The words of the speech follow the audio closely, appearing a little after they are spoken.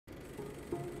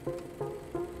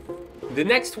The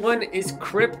next one is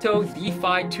crypto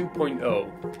DeFi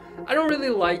 2.0. I don't really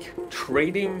like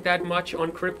trading that much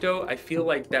on crypto. I feel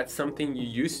like that's something you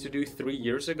used to do 3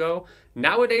 years ago.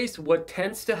 Nowadays, what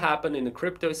tends to happen in the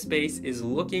crypto space is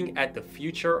looking at the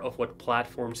future of what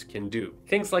platforms can do.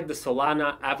 Things like the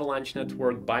Solana, Avalanche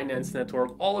network, Binance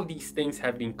network, all of these things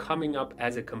have been coming up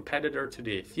as a competitor to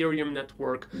the Ethereum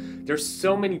network. There's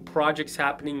so many projects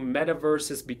happening. Metaverse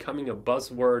is becoming a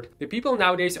buzzword. The people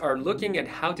nowadays are looking at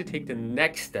how to take the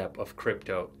next step of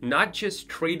crypto, not just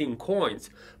trading coins,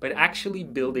 but actually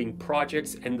building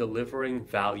projects and delivering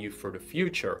value for the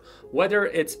future. Whether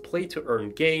it's play to earn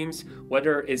games,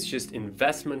 whether it's just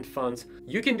investment funds,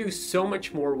 you can do so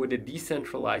much more with a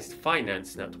decentralized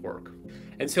finance network.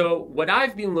 And so what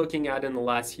I've been looking at in the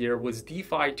last year was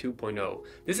DeFi 2.0.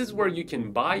 This is where you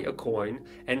can buy a coin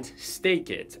and stake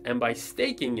it. And by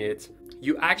staking it,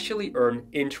 you actually earn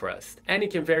interest. And it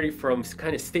can vary from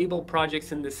kind of stable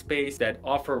projects in this space that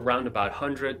offer around about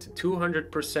 100 to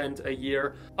 200% a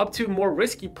year, up to more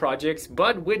risky projects,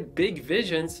 but with big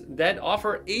visions that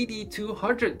offer 80 to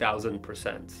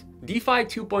 100,000%. DeFi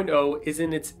 2.0 is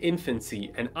in its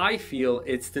infancy, and I feel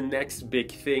it's the next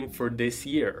big thing for this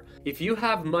year. If you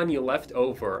have money left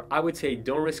over, I would say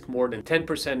don't risk more than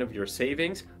 10% of your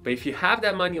savings, but if you have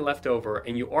that money left over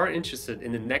and you are interested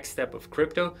in the next step of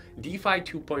crypto, DeFi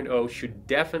 2.0 should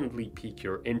definitely pique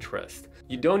your interest.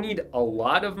 You don't need a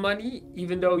lot of money,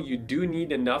 even though you do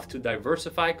need enough to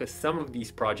diversify, because some of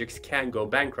these projects can go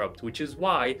bankrupt, which is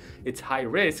why it's high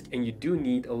risk and you do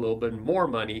need a little bit more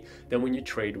money than when you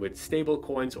trade with stable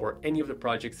coins or any of the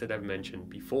projects that I've mentioned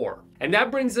before. And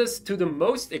that brings us to the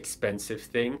most expensive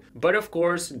thing, but of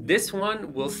course this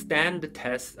one will stand the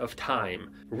test of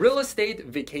time: real estate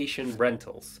vacation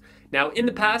rentals. Now, in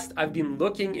the past, I've been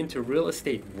looking into real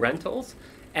estate rentals,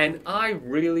 and I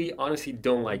really honestly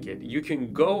don't like it. You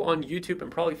can go on YouTube and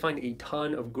probably find a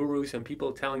ton of gurus and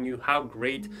people telling you how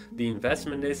great the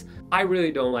investment is. I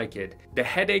really don't like it. The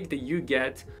headache that you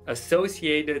get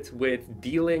associated with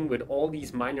dealing with all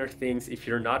these minor things, if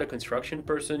you're not a construction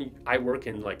person, I work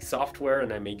in like software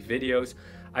and I make videos.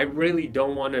 I really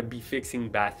don't want to be fixing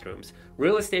bathrooms.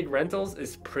 Real estate rentals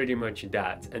is pretty much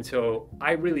that, and so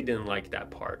I really didn't like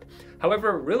that part.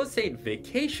 However, real estate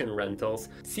vacation rentals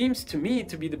seems to me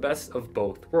to be the best of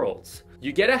both worlds.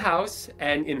 You get a house,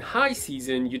 and in high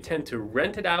season, you tend to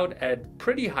rent it out at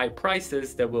pretty high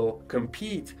prices that will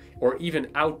compete or even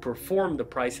outperform the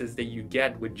prices that you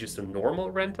get with just a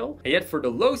normal rental. And yet for the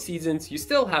low seasons, you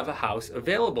still have a house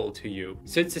available to you.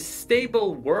 So it's a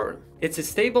stable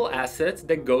asset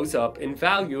that goes up in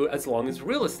value as long as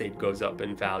real estate goes up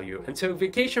in value. And so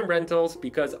vacation rentals,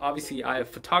 because obviously I have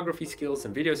photography skills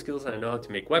and video skills, and I know how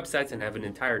to make websites and have an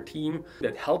entire team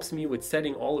that helps me with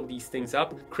setting all of these things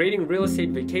up, creating real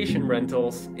estate vacation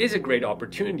rentals is a great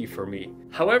opportunity for me.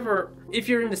 However, if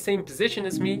you're in the same position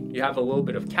as me, you have a little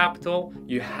bit of capital,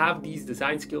 you have these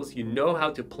design skills, you know how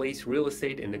to place real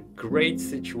estate in a great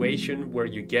situation where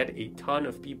you get a ton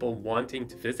of people wanting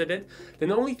to visit it, then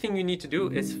the only thing you need to do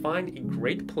is find a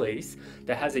great place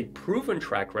that has a proven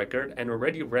track record and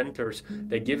already renters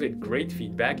that give it great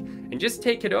feedback, and just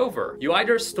take it over. You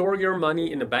either store your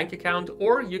money in a bank account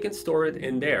or you can store it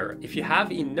in there. If you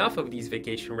have enough of these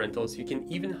vacation rentals, you can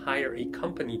even hire a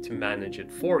company to manage it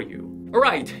for you.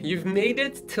 Alright, you've made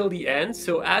it till the end,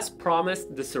 so as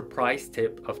promised, the surprise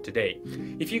tip of today.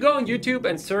 If you go on YouTube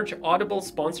and search Audible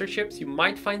sponsorships, you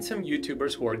might find some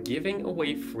YouTubers who are giving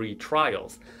away free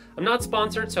trials. I'm not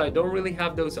sponsored, so I don't really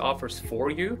have those offers for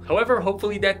you. However,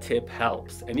 hopefully that tip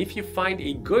helps. And if you find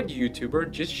a good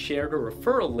YouTuber, just share the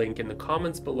referral link in the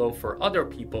comments below for other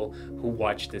people who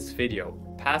watch this video.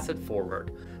 Pass it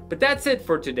forward. But that's it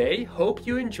for today. Hope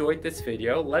you enjoyed this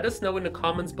video. Let us know in the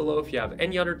comments below if you have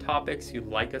any other topics you'd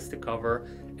like us to cover,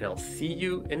 and I'll see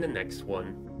you in the next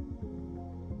one.